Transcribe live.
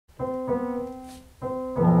Okay.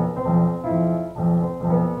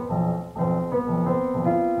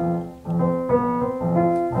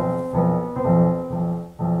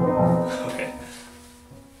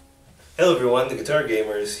 Hello everyone, the Guitar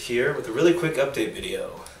Gamers here with a really quick update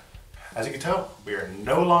video. As you can tell, we are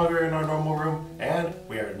no longer in our normal room, and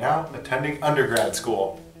we are now attending undergrad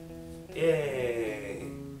school.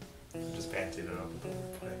 Yay! Just fancied it up a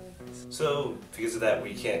little quick. So, because of that,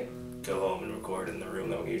 we can't go home and record in the room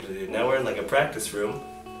that we usually do. Now we're in like a practice room.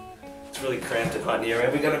 It's really cramped and hot in here,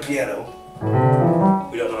 and we got a piano.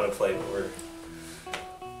 We don't know how to play, but we're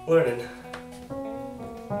learning.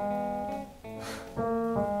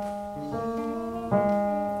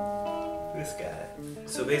 This guy.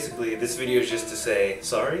 So basically, this video is just to say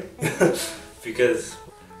sorry, because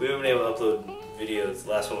we haven't been able to upload videos. The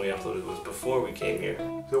last one we uploaded was before we came here.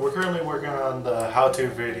 So we're currently working on the how-to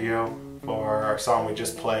video for our song we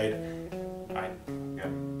just played.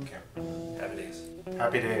 Happy Days.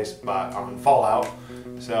 Happy Days, but on Fallout.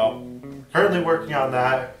 So currently working on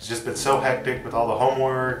that. It's just been so hectic with all the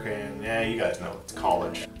homework, and yeah, you guys know it's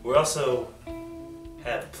college. We also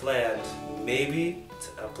have planned maybe to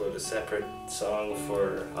upload a separate song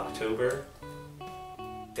for October.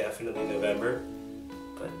 Definitely November,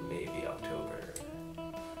 but maybe October.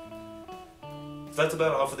 So that's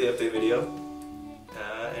about all for the update video.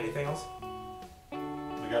 Anything else?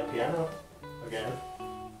 We got piano again.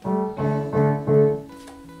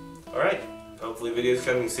 Alright, hopefully videos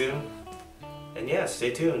coming soon. And yeah,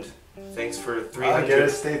 stay tuned. Thanks for 300. I gotta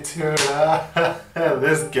stay tuned.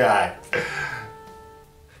 This guy.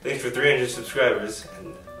 Thanks for 300 subscribers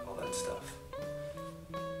and all that stuff.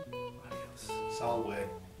 Adios. Solid way.